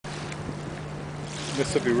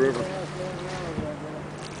Mississippi River,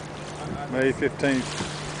 May 15th,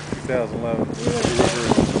 2011.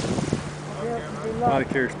 Bonnet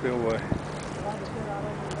Carre Spillway.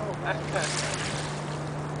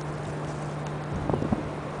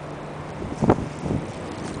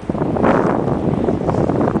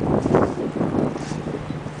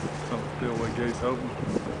 Some spillway gates open.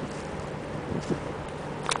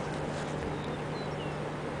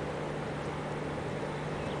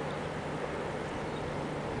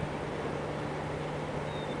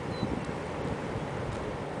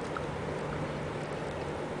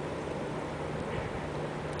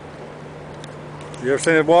 You ever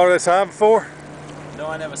seen water this high before? No,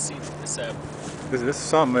 I never seen this high. This is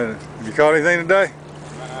something in it. Have you caught anything today?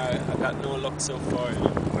 I got no luck so far.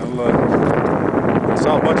 No luck. I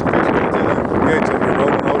saw a bunch of fish going through the gates over here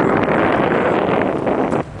rolling over.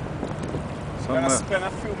 I'm gonna spend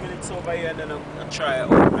a few minutes over here and then I'll try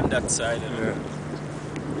it on that side. Yeah.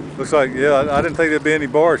 Looks like, yeah, I didn't think there'd be any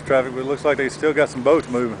barge traffic, but it looks like they still got some boats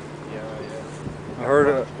moving. Yeah. I heard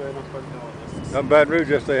up in Baton Rouge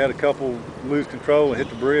yesterday had a couple lose control and hit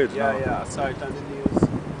the bridge. Yeah, I saw it on the news.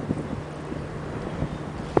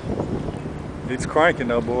 It's cranking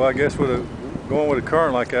though, boy. I guess going with a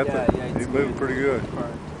current like that, but he's moving pretty good.